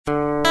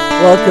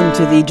Welcome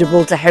to the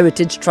Gibraltar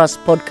Heritage Trust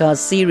podcast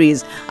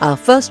series, our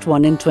first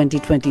one in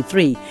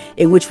 2023,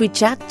 in which we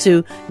chat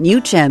to new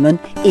chairman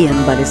Ian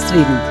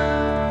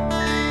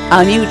Balestrino.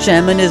 Our new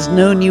chairman is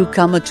no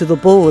newcomer to the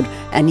board,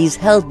 and he's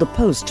held the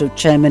post of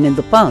chairman in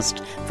the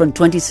past from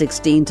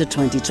 2016 to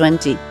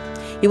 2020.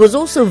 He was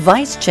also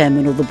vice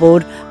chairman of the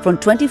board from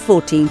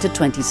 2014 to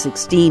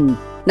 2016.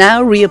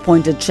 Now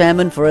reappointed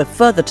chairman for a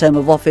further term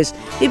of office,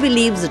 he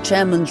believes the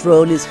chairman's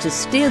role is to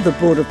steer the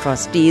Board of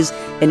Trustees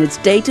in its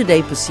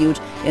day-to-day pursuit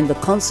in the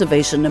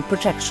conservation and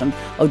protection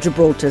of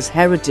Gibraltar's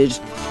heritage,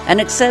 and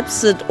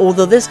accepts that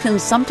although this can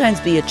sometimes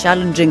be a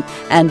challenging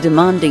and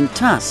demanding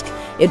task,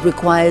 it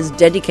requires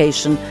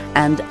dedication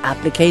and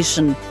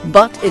application.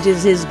 But it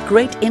is his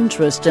great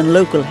interest in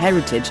local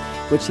heritage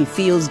which he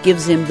feels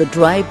gives him the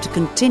drive to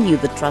continue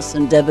the Trust's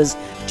endeavours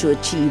to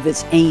achieve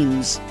its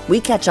aims.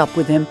 We catch up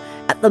with him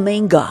at the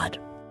main guard.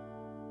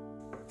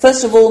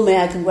 First of all, may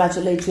I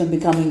congratulate you on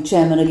becoming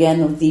chairman again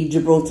of the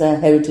Gibraltar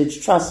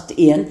Heritage Trust,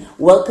 Ian.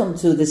 Welcome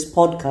to this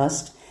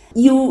podcast.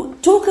 You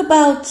talk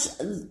about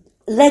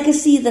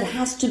legacy that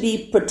has to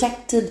be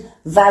protected,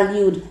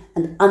 valued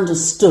and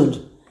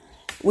understood.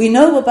 We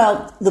know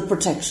about the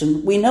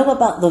protection, we know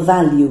about the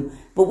value,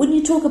 but when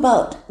you talk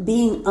about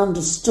being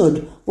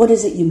understood, what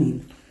is it you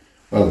mean?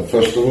 Well,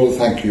 first of all,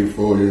 thank you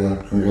for your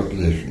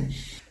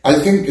congratulations. I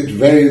think it's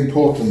very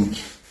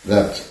important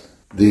that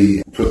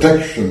the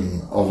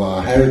protection of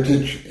our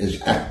heritage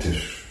is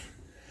active.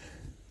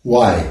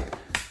 Why?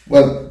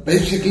 Well,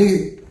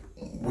 basically,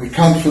 we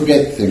can't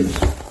forget things.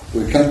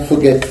 We can't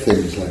forget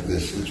things like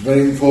this. It's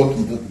very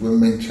important that we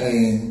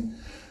maintain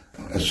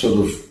a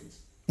sort of,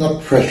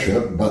 not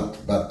pressure,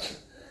 but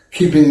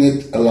keeping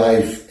it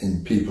alive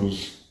in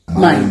people's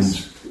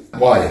minds.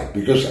 Why?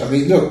 Because,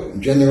 look,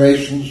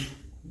 generations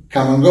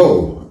come and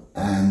go,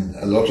 and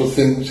a lot of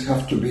things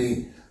have to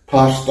be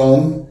passed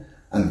on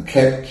and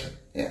kept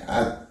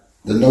at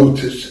the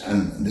notice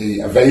and the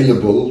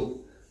available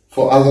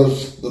for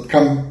others that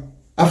come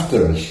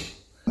after us.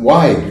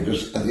 Why?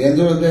 Because at the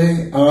end of the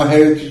day, our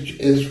heritage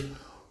is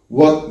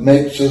what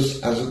makes us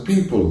as a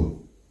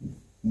people,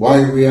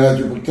 why we are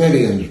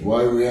Gibraltarians,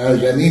 why we are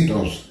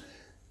Llanitos.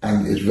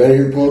 And it's very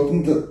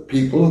important that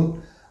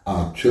people,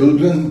 our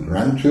children,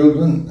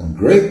 grandchildren and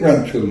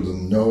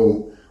great-grandchildren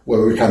know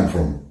where we come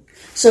from.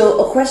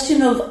 So a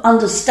question of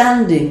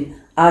understanding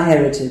our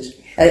heritage.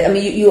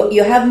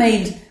 You have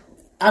made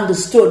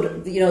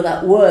understood,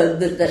 that word,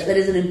 that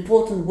is an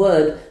important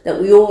word that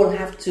we all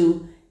have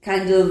to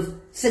kind of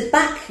sit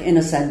back in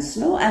a sense,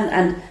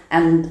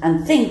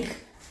 and think,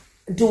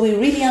 do we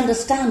really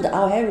understand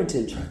our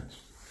heritage?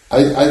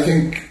 I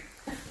think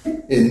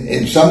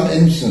in some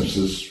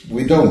instances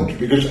we don't,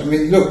 because,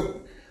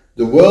 look,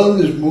 the world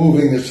is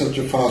moving at such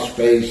a fast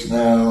pace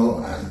now,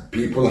 and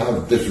people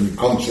have different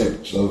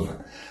concepts of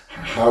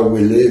how we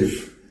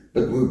live,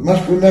 but we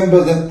must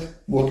remember that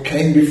what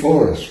came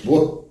before us,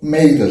 what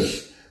made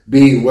us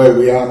be where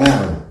we are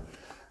now.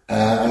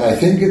 And I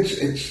think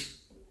it's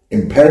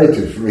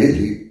imperative,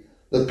 really,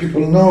 that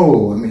people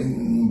know,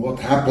 what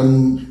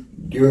happened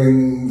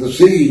during the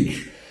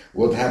siege,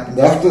 what happened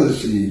after the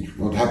siege,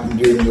 what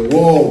happened during the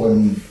war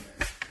when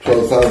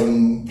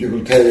 12,000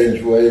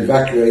 Gibraltarians were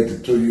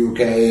evacuated to UK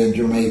and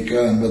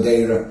Jamaica and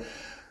Madeira.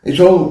 It's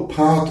all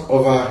part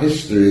of our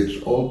history,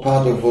 it's all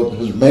part of what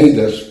has made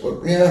us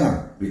what we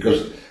are,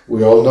 because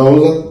we all know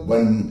that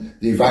when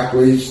the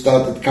evacuees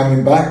started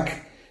coming back,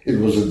 it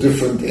was a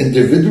different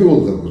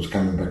individual that was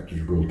coming back to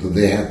Gibraltar.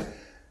 They had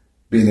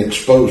been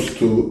exposed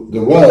to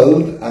the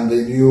world and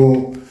they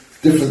knew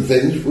different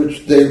things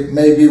which they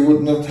maybe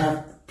would not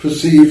have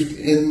perceived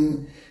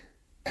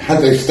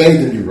had they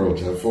stayed in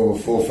Gibraltar for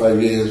 4 or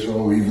 5 years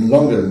or even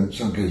longer in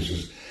some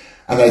cases.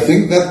 And I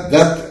think that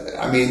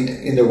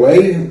in a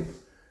way,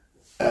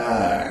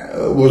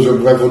 was a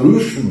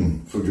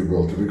revolution for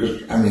Gibraltar, because,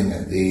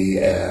 the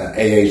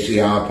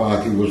AACR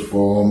party was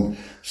formed,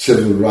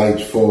 civil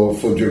rights for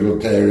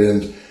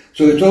Gibraltarians.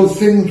 So it's all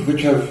things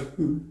which have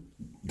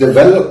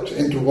developed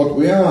into what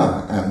we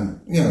are. And,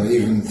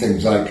 even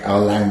things like our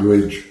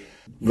language,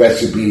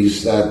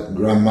 recipes that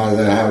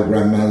our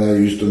grandmother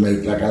used to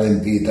make, like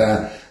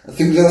calentita,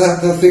 things like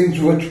that are things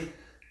which,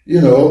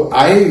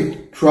 I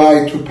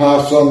try to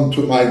pass on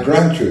to my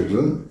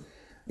grandchildren,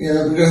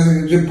 because I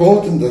think it's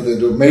important that they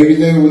do. Maybe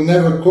they will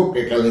never cook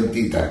a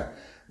calentita,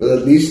 but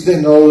at least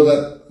they know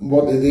that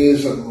what it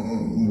is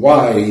and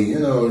why.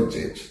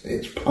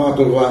 It's part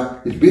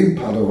of it's been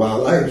part of our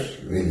lives,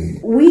 really.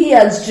 We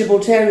as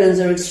Gibraltarians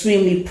are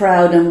extremely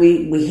proud, and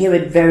we hear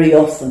it very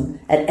often.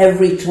 At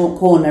every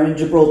corner in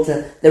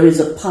Gibraltar, there is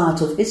a part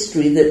of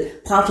history,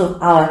 that part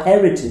of our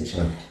heritage.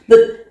 Right.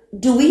 But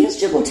do we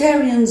as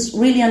Gibraltarians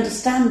really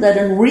understand that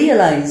and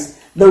realise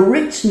the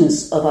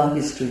richness of our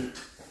history?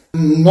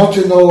 Not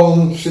in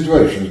all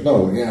situations,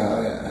 no.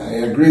 Yeah,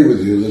 I agree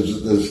with you.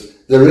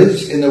 There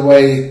is, in a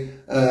way,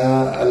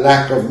 a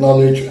lack of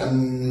knowledge,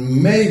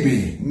 and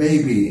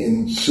maybe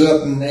in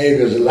certain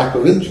areas a lack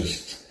of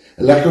interest.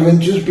 A lack of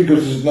interest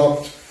because it's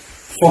not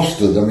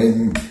fostered.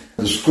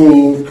 The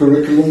school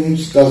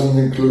curriculums doesn't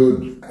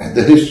include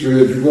the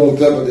history of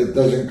Gibraltar, but it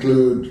does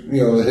include,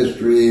 the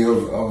history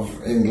of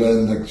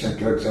England,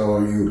 etc.,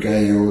 or UK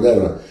or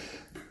whatever,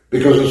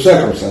 because of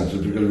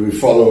circumstances, because we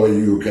follow a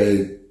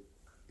UK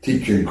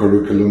teaching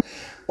curriculum.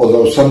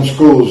 Although some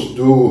schools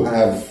do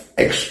have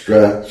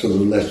extra sort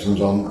of lessons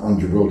on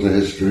Gibraltar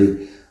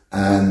history,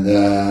 and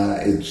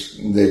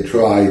they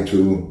try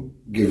to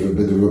give a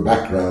bit of a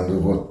background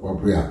of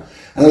what we are.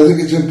 And I think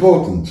it's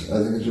important.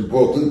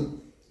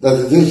 That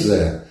it is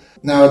there.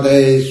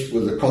 Nowadays,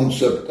 with the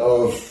concept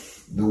of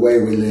the way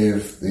we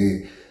live,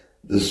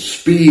 the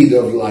speed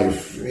of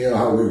life,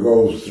 how we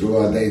go through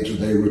our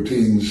day-to-day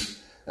routines,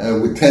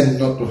 we tend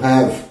not to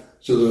have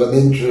sort of an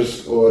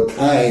interest or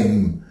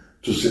time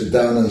to sit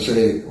down and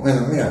say,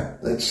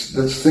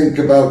 let's think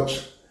about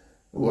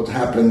what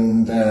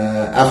happened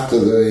after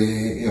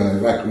the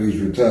evacuees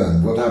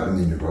returned. What happened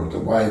in Gibraltar?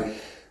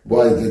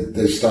 Why did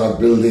they start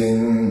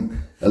building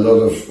a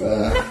lot of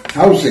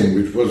housing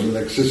which wasn't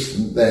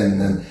existent then,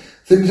 and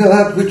things like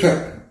that, which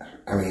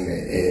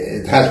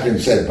it has been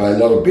said by a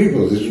lot of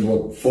people, this is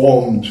what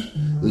formed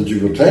the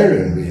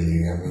Gibraltarian, really.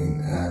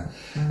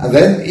 And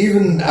then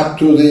even up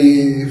to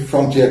the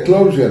frontier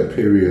closure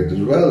period as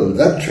well,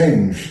 that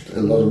changed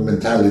a lot of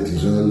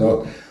mentalities and a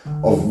lot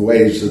of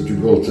ways that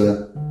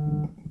Gibraltar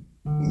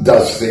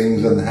does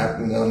things and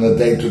happen on a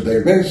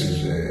day-to-day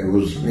basis. It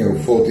was,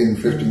 14,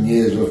 15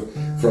 years of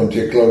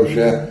frontier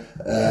closure,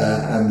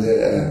 and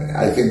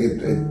I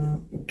think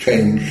it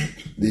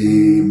changed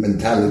the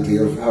mentality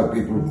of how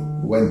people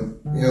went,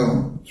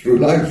 through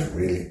life,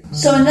 really.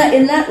 So in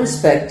that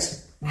respect,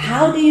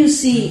 how do you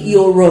see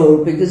your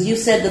role? Because you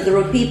said that there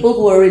are people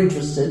who are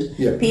interested,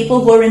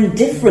 people who are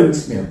indifferent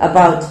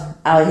about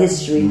our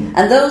history,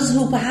 and those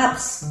who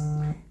perhaps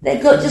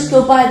just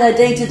go by their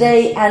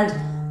day-to-day and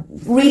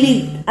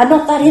really are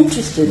not that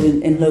interested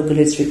in local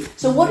history.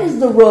 So what is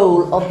the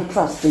role of the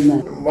Trust in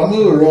that? One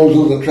of the roles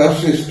of the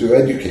Trust is to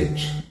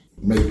educate,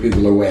 make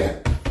people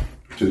aware,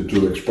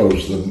 to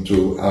expose them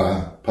to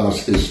our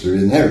past history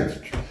and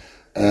heritage.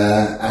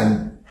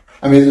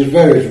 There's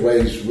various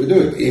ways we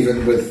do it,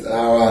 even with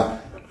our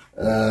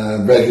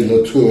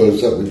regular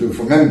tours that we do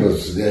for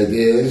members. The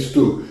idea is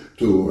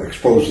to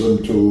expose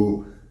them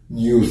to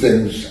new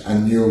things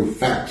and new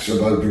facts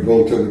about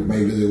Gibraltar which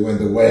maybe they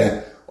weren't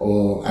aware,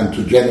 and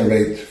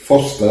to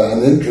foster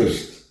an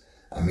interest.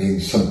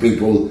 Some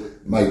people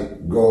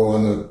might go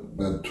on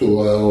a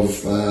tour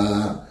of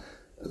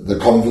the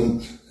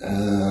convent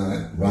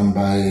run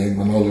by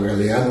Manolo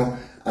Galeano,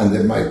 and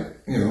they might,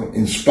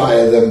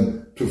 inspire them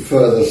to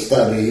further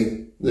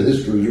study the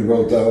history of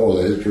Gibraltar or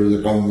the history of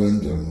the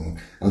convent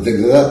and things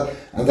like that.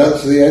 And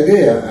that's the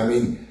idea.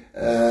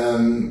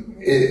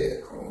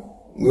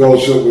 We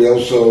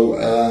also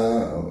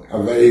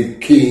are very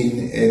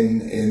keen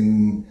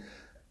in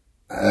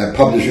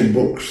publishing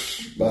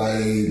books by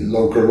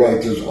local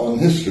writers on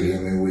history.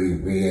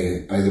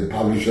 We either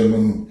publish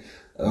them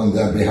on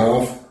their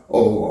behalf,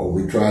 or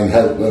we try and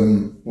help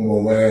them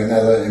one way or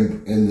another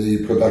in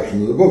the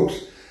production of the books.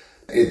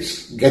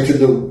 It's getting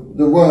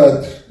the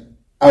word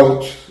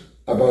out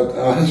about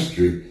our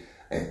history.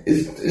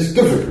 It's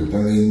difficult.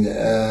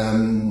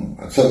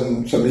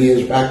 Some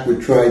years back we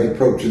tried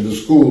approaching the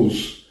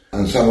schools,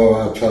 and some of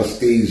our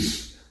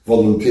trustees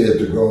volunteered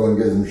to go and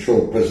give them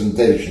short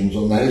presentations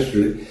on the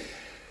history.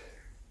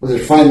 But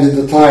it's finding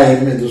the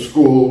time in the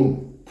school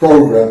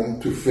program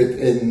to fit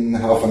in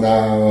half an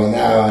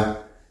hour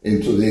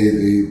into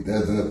the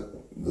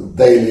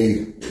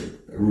daily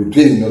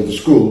routine of the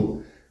school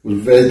was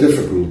very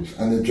difficult,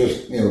 and it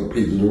just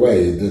petered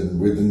away.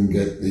 We didn't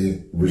get the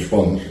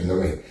response in a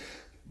way,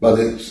 but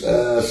it's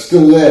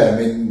still there.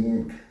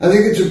 I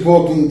think it's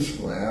important.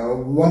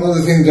 One of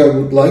the things I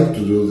would like to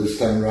do this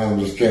time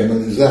around as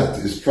chairman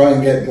is try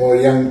and get more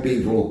young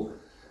people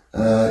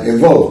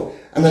involved.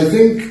 And I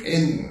think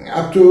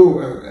up to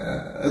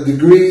a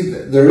degree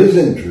there is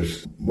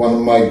interest. One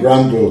of my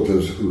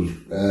granddaughters, who's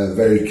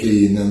very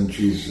keen, and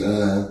she's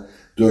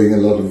doing a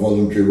lot of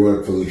voluntary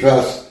work for the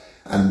Trust,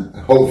 and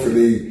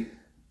hopefully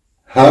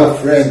her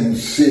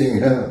friends seeing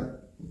her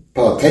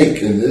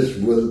partake in this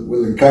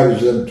will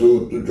encourage them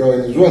to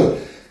join as well.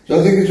 So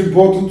I think it's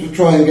important to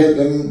try and get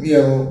them,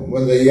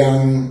 when they're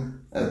young,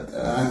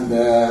 and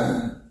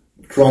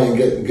try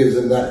and give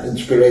them that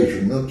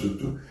inspiration,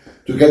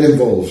 to get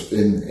involved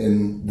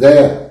in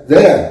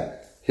their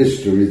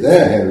history,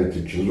 their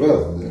heritage as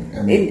well.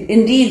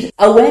 Indeed,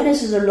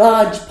 awareness is a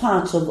large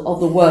part of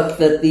the work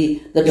that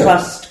the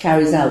Trust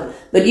carries out.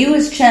 But you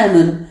as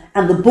chairman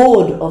and the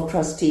board of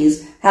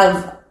trustees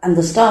and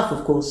the staff,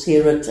 of course,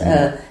 here at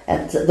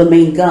the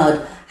Main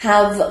Guard,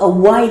 have a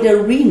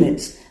wider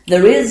remit.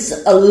 There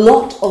is a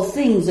lot of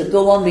things that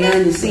go on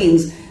behind the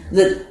scenes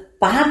that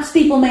perhaps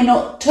people may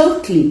not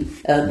totally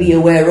be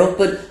aware of,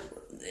 but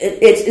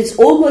it's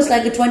almost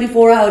like a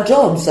 24-hour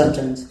job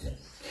sometimes.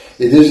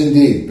 It is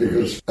indeed,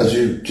 because as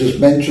you just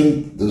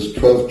mentioned, there's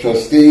 12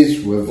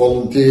 trustees, we're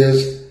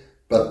volunteers,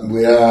 but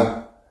we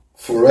are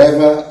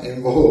forever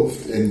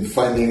involved in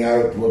finding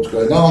out what's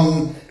going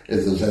on,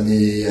 if there's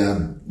any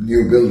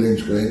new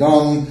buildings going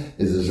on,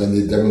 if there's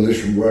any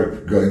demolition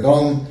work going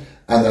on,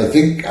 And I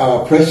think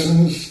our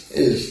presence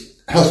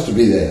has to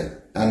be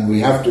there, and we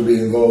have to be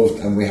involved,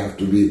 and we have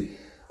to be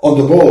on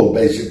the ball,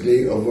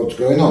 basically, of what's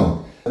going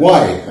on.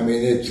 Why? I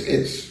mean,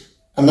 it's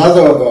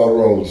another of our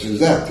roles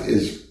is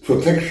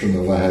protection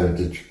of our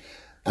heritage,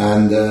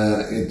 and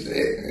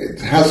it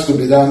has to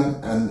be done,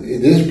 and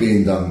it is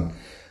being done,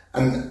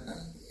 and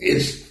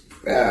it's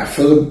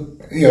for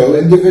the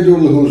individual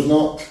who's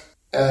not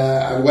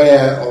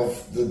aware of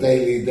the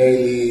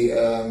daily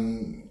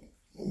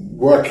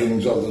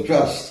workings of the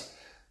trust.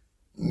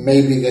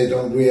 Maybe they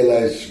don't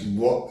realize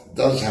what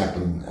does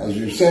happen. As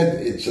you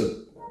said, it's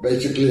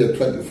basically a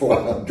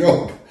 24-hour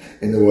job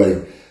in a way,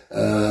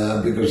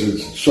 because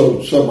it's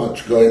so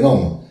much going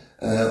on.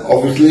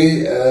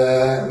 Obviously,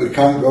 we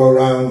can't go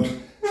around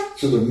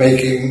sort of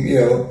making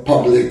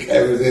public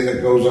everything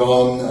that goes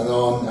on and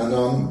on and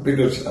on,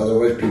 because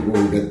otherwise people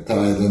will get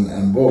tired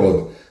and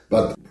bored.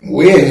 But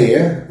we're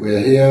here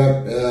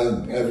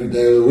every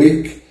day of the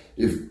week.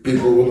 If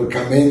people want to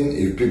come in,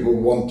 if people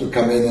want to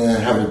come in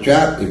and have a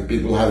chat, if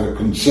people have a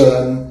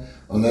concern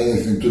on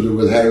anything to do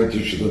with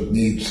heritage that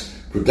needs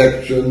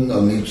protection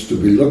or needs to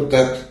be looked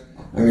at,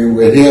 I mean,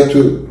 we're here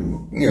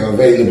to,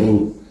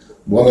 available,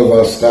 one of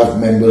our staff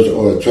members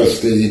or a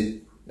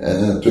trustee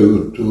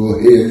to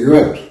hear you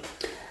out.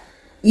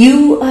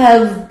 You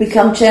have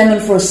become chairman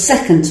for a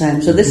second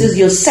time, so this is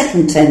your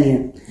second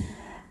tenure.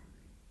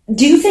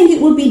 Do you think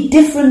it would be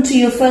different to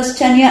your first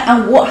tenure?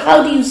 And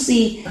how do you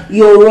see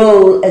your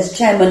role as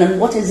chairman, and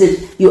what is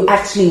it you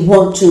actually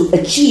want to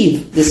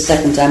achieve this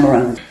second time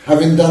around?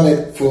 Having done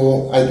it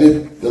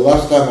the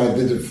last time I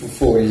did it for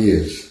 4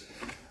 years.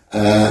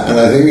 And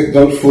I think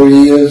those 4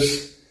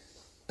 years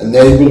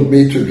enabled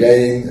me to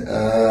gain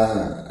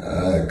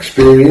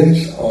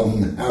experience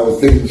on how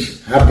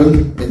things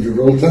happen in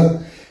Gibraltar.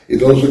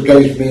 It also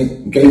gave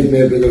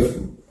me a bit of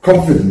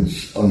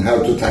confidence on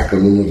how to tackle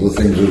a lot of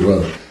things as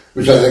well,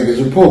 which I think is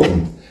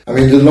important. I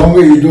mean, the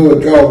longer you do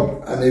a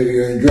job, and if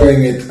you're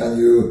enjoying it and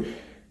you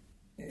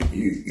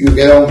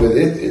get on with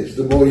it, it's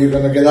the more you're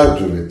going to get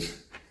out of it.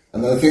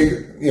 And I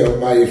think,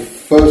 my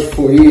first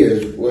 4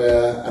 years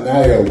were an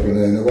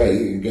eye-opener in a way.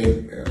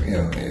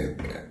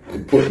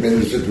 It put me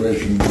in a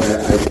situation where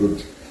I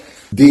could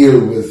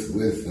deal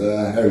with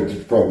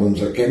heritage problems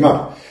that came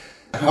up.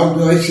 How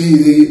do I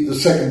see the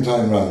second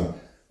time round?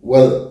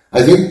 Well,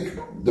 I think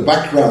the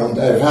background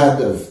I've had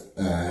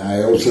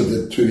I also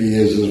did 2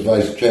 years as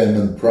vice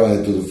chairman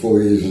prior to the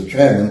 4 years as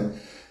chairman.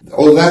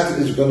 All that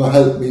is going to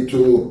help me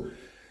to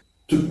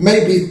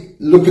maybe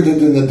look at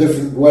it in a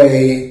different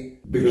way,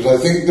 because I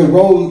think the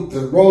role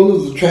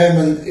of the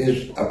chairman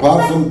is,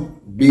 apart from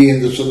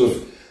being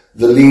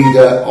the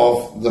leader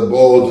of the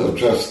board of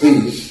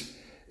trustees,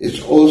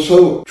 it's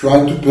also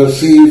trying to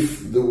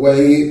perceive the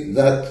way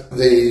that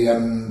the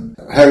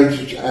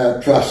Heritage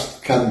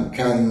Trust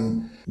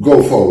can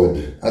go forward.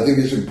 I think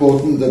it's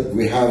important that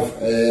we have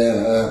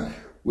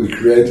we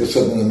create a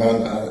certain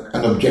amount,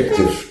 an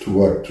objective to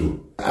work to.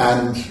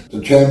 And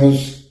the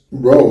chairman's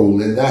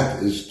role in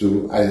that is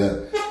to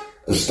either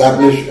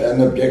establish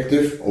an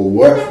objective or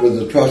work with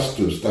the trust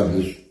to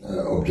establish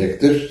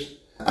objectives.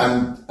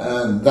 And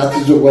that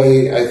is a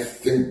way I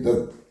think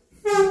that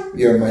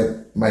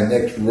my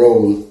next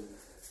role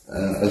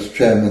as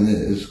chairman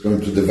is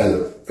going to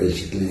develop,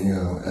 basically.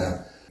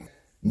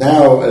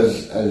 Now,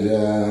 as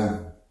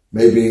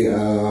maybe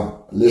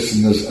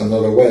listeners are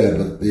not aware,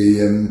 but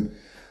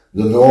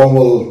the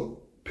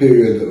normal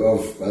period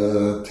of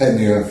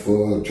tenure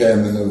for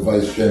chairman or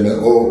vice chairman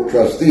or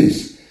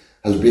trustees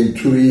has been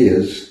 2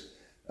 years,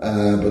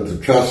 but the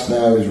trust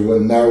we're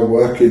now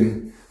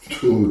working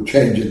to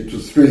change it to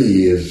 3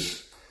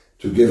 years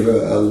to give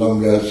a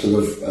longer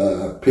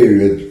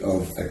period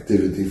of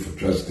activity for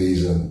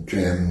trustees and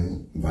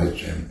chairman, vice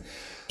chairman.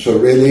 So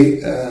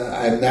really,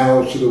 I'm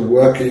now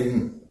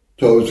working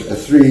towards a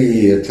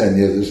 3-year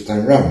tenure this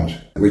time round,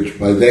 which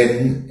by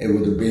then it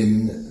would have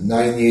been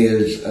 9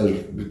 years as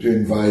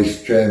between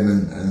vice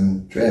chairman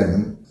and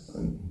chairman.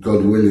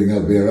 God willing,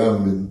 I'll be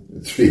around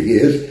in 3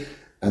 years,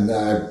 and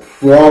I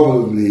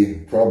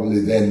probably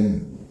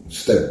then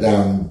step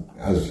down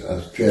as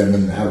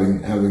chairman,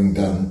 having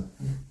done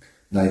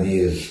 9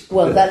 years.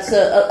 Well, that's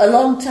a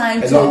long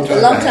time to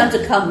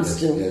come. Yes,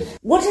 still. Yes.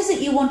 What is it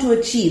you want to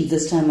achieve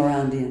this time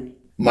around, Ian?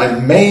 My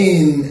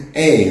main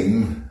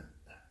aim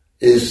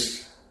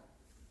is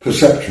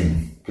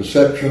perception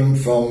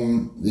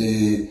from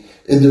the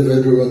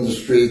individual on the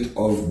street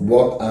of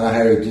what our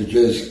heritage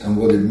is and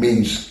what it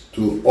means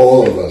to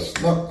all of us,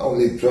 not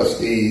only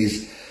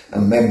trustees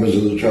and members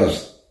of the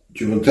trust,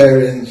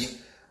 Gibraltarians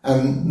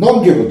and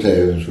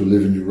non-Gibraltarians who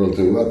live in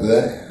Gibraltar.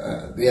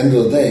 At the end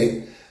of the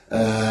day,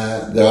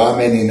 there are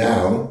many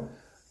now,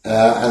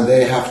 and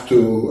they have to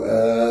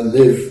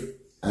live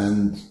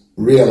and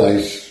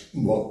realize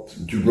what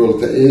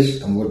Gibraltar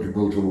is and what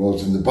Gibraltar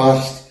was in the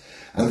past.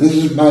 And this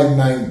is my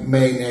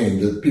main aim,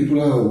 that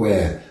people are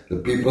aware,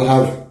 that people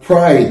have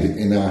pride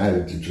in our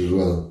heritage as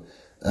well.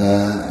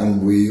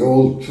 And we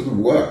all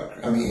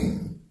work,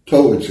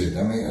 towards it.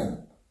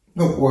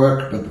 Not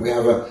work, but we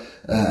have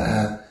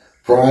a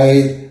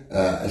pride,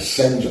 a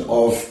sense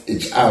of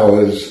it's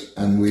ours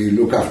and we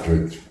look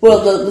after it.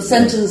 Well, the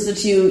sentence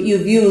that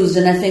you've used,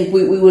 and I think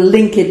we will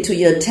link it to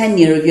your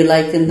tenure, if you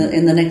like, in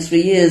the next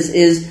 3 years,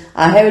 is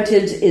our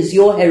heritage is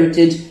your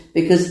heritage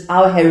because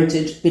our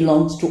heritage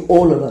belongs to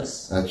all of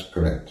us. That's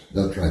correct.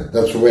 That's right.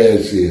 That's the way I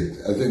see it.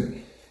 I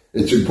think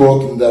it's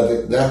important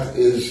that that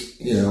is,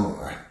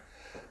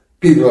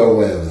 people are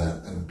aware of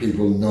that and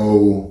people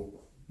know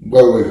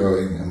where we're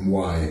going and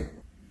why.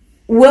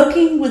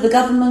 Working with the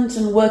government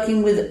and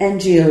working with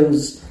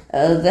NGOs,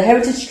 the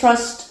Heritage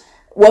Trust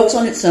works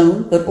on its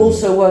own, but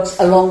also works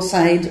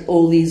alongside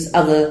all these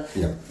other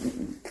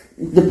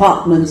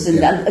departments, and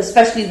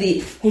especially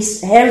the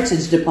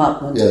Heritage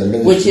Department,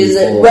 which is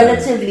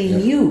relatively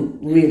new,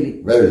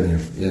 really. Very new,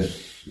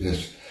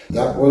 yes.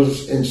 That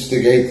was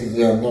instigated,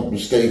 if I'm not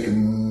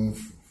mistaken,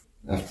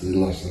 after the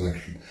last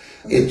election.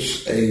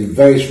 It's a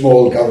very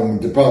small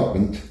government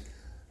department,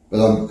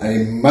 but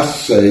I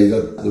must say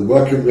that the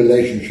working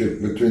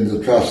relationship between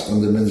the Trust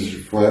and the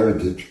Ministry for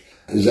Heritage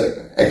is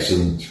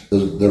excellent.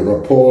 The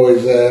rapport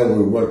is there,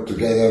 we work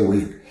together,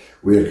 we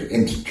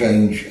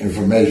interchange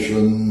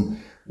information,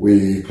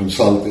 we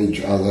consult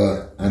each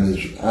other, and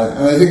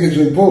I think it's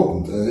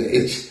important.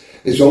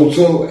 It's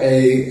also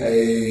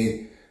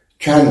a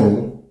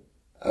channel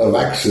of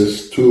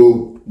access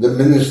to the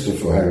Minister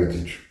for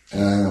Heritage,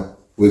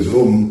 with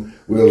whom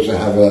we also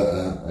have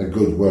a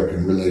good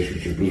working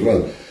relationship as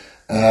well.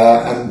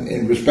 And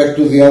in respect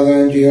to the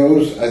other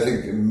NGOs, I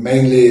think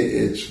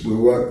mainly we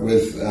work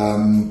with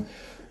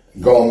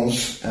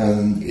GONS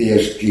and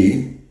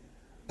ESG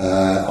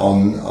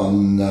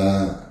on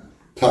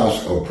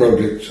tasks or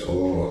projects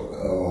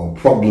or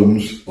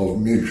problems of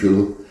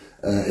mutual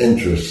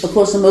interest. Of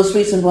course, the most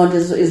recent one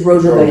is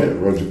Rhoda Bay.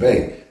 Rhoda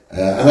Bay.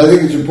 And I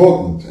think it's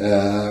important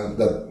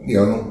that,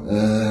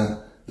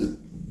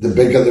 the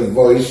bigger the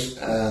voice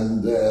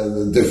and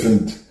the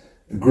different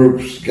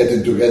groups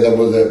getting together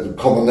with a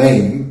common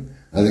aim,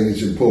 I think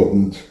it's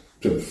important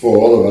for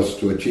all of us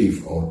to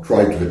achieve or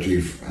try to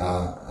achieve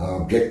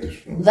our objectives.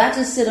 That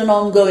is still an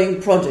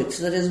ongoing project.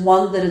 That is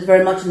one that is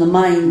very much in the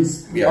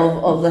minds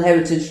of the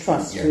Heritage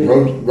Trust. Yeah.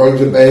 Really.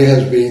 Rhoda Bay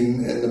has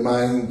been in the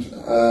mind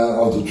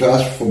of the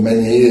Trust for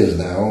many years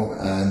now,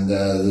 and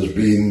there's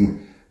been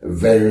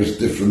various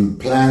different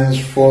plans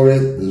for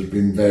it. There's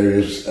been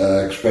various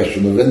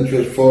expression of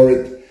interest for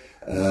it.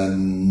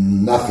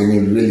 Nothing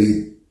has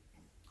really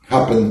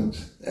happened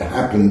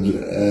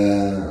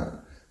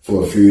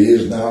for a few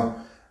years now.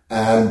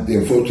 And the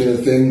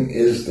unfortunate thing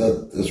is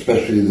that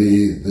especially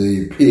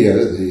the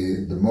pier,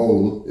 the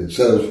mole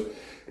itself,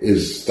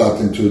 is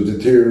starting to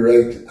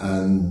deteriorate,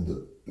 and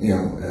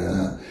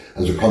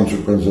as a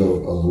consequence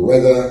of the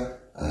weather,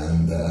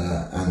 and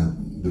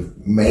the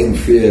main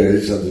fear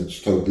is that it's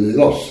totally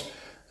lost.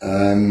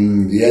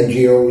 The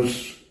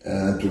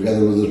NGOs,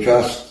 together with the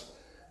Trust,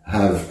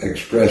 have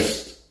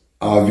expressed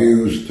our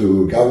views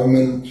to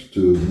government,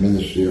 to the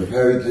Ministry of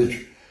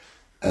Heritage,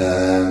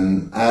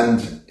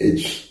 and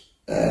it's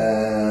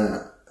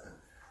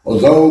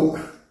although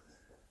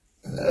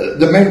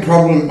the main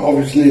problem,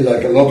 obviously,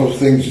 like a lot of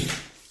things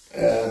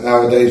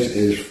nowadays,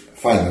 is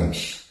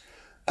finance,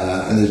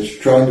 and it's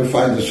trying to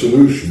find a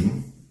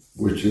solution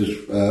which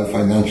is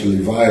financially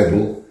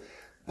viable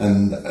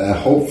and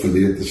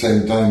hopefully at the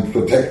same time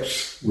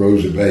protects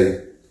Rhoda Bay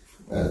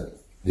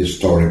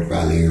historic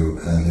value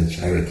and its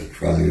heritage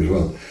value as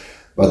well.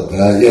 But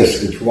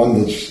yes, it's one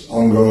that's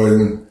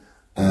ongoing,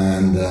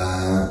 and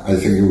I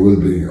think it will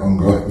be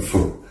ongoing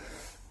for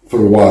a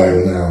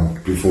while now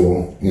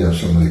before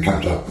somebody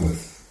comes up with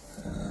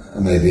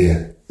an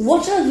idea.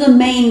 What are the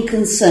main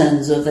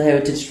concerns of the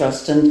Heritage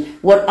Trust, and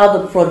what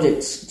other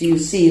projects do you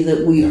see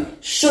that we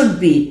should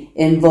be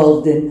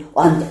involved in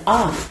and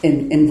are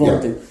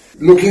involved in?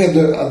 Looking at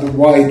the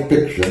wide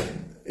picture,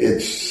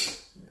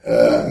 its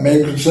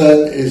main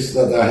concern is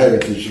that our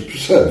heritage is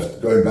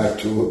preserved, going back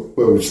to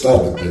where we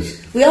started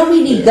this. We are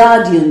really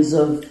guardians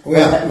of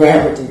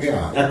heritage. We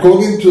are.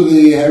 According to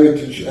the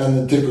Heritage and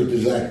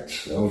Antiquities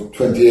Act of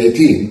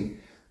 2018,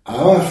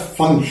 our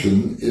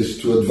function is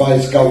to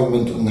advise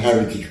government on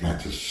heritage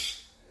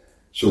matters.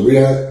 So we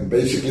are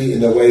basically,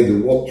 in a way,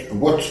 the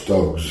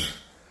watchdogs.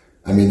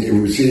 I mean, if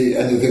we see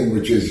anything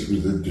which is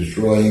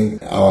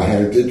destroying our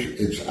heritage,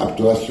 it's up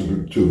to us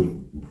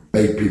to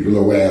make people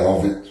aware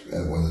of it,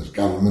 whether it's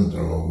government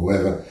or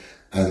whoever,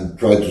 and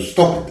try to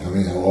stop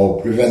it,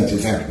 or prevent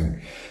it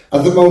happening.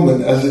 At the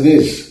moment, as it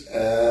is,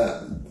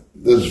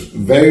 there's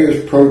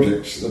various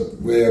projects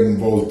that we're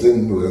involved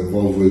in. We're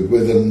involved with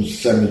Withams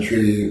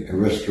Cemetery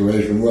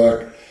restoration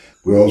work.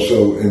 We're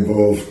also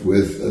involved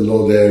with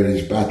Lord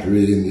Airy's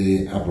battery in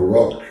the Upper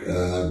Rock,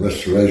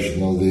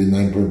 restoration of the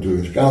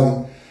 9.2-inch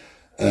gun.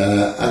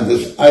 And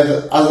there's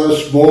other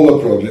smaller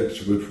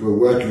projects which we're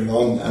working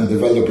on and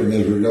developing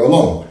as we go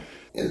along.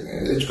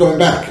 It's going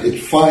back.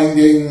 It's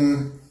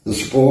finding the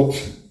support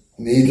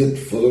needed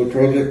for the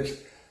project.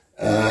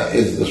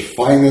 There's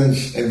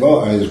finance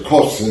involved, there's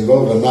costs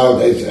involved, and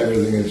nowadays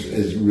everything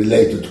is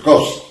related to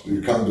cost.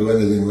 You can't do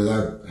anything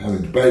without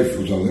having to pay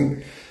for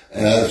something.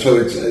 So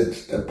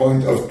it's a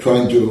point of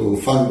trying to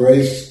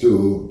fundraise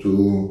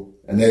to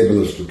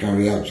enable us to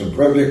carry out some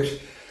projects.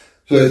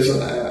 So it's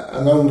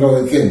an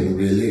ongoing thing,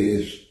 really,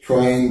 is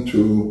trying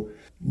to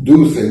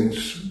do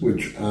things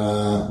which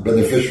are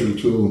beneficial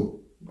to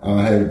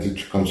our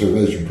heritage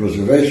conservation,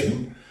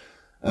 preservation,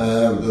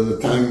 at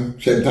the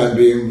same time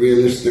being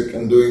realistic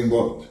and doing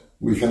what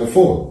we can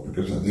afford,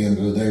 because at the end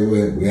of the day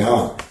we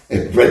are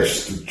a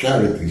registered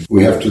charity.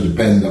 We have to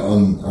depend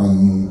on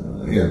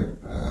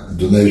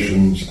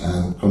donations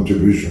and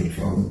contributions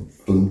from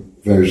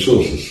various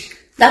sources.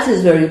 That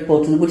is very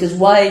important, which is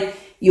why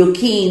you're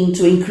keen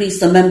to increase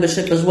the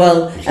membership as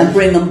well. Precisely. And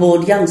bring on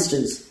board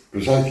youngsters.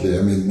 Precisely.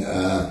 I mean,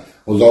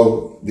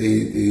 although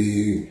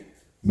the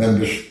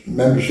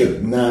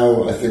membership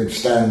now, I think,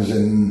 stands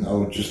in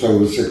just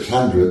over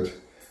 600,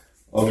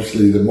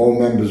 obviously the more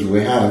members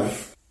we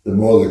have, the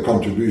more the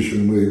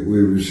contribution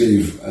we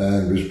receive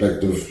in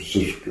respect of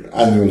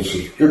annual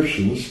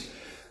subscriptions.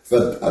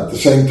 But at the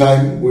same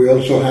time, we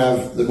also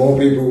have, the more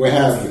people we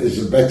have,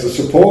 is the better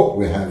support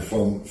we have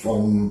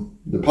from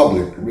the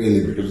public,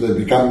 really, because they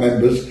become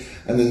members,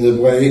 and in a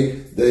way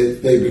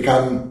they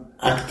become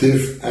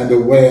active and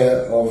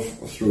aware of,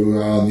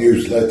 through our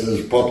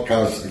newsletters,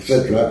 podcasts,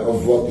 etc.,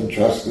 of what the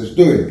Trust is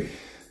doing.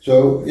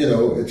 So,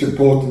 it's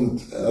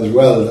important as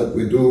well that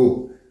we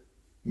do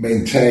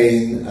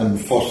maintain and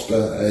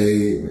foster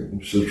a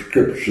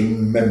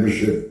subscription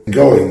membership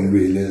going,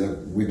 really,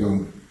 that we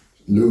don't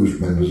lose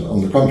members.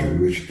 On the contrary,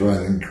 we should try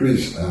and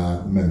increase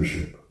our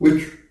membership,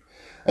 which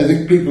I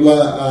think people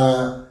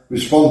are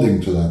responding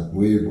to that.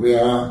 We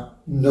are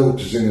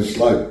noticing a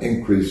slight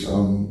increase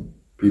on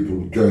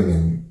people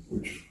joining,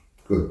 which is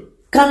good.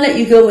 Can't let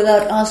you go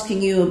without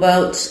asking you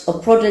about a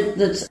project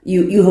that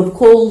you have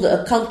called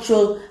a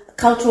cultural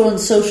and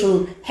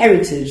social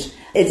heritage.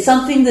 It's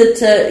something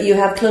that you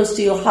have close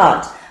to your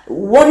heart.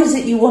 What is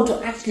it you want to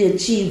actually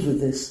achieve with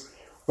this?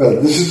 Well,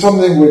 this is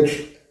something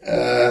which,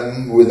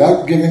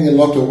 without giving a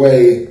lot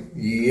away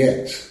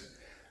yet,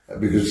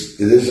 because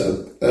it is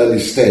at early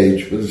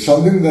stage, but it's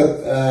something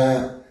that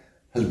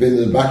has been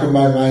in the back of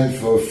my mind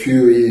for a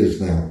few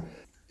years now.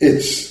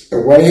 It's a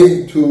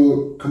way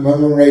to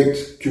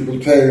commemorate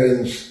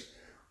Gibraltarians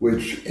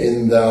which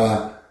in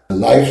their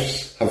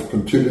lives have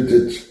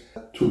contributed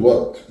to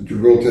what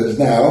Gibraltar is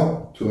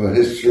now, to a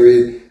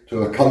history,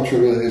 to a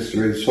cultural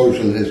history,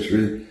 social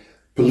history,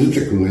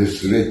 political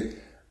history,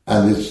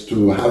 and it's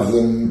to have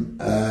them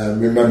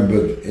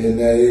remembered in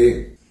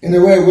a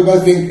way what I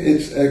think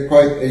it's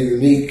quite a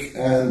unique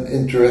and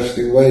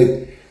interesting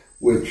way,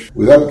 which,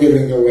 without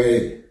giving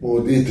away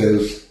more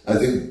details, I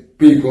think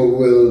people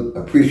will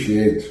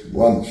appreciate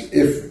once,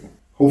 if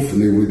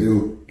hopefully we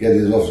do get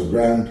it off the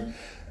ground,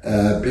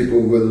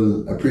 people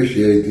will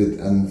appreciate it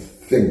and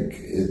think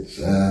it's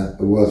a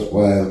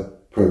worthwhile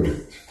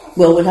project.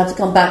 Well, we'll have to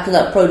come back to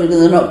that project in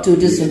the not too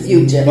distant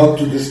future. Not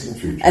too distant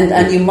future.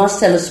 And you must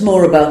tell us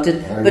more about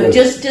it. But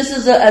just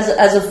as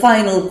a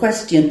final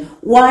question,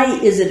 why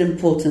is it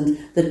important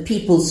that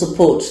people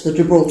support the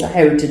Gibraltar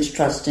Heritage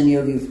Trust, in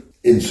your view?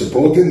 In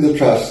supporting the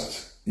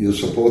Trust, you're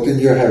supporting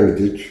your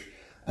heritage,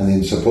 and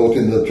in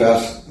supporting the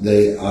Trust,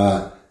 they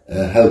are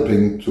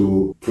helping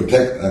to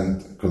protect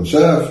and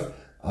conserve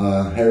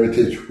our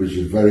heritage, which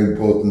is very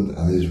important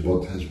and is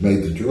what has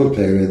made the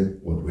Gibraltarian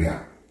what we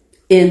are.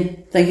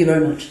 Ian, thank you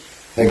very much.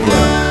 Thank you.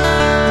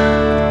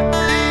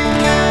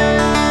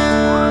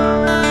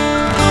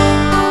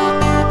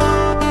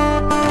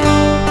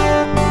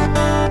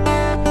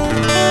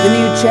 The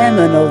new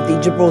chairman of the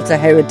Gibraltar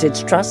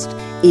Heritage Trust,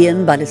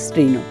 Ian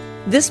Balestrino.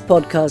 This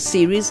podcast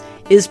series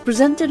is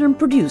presented and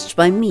produced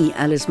by me,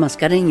 Alice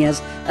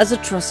Mascarenhas, as a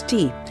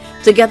trustee,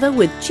 together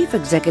with Chief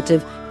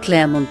Executive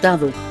Claire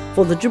Montado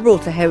for the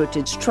Gibraltar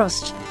Heritage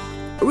Trust.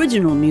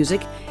 Original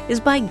music is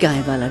by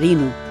Guy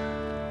Vallarino.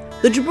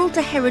 The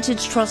Gibraltar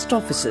Heritage Trust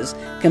offices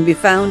can be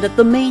found at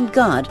the main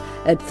guard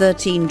at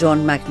 13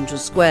 John McIntosh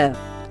Square.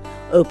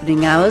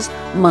 Opening hours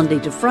Monday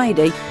to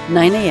Friday,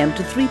 9 a.m.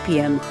 to 3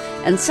 p.m.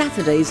 and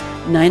Saturdays,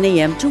 9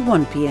 a.m. to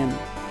 1 p.m.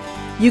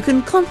 You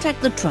can contact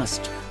the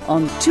Trust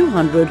on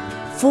 200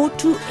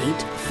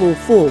 428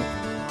 44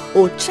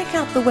 or check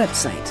out the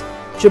website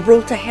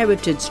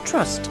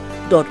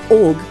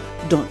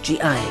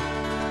gibraltarheritagetrust.org.gi.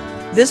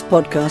 This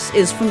podcast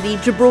is from the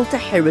Gibraltar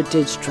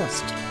Heritage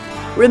Trust.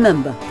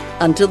 Remember,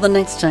 until the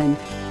next time,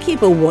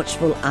 keep a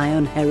watchful eye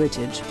on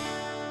heritage.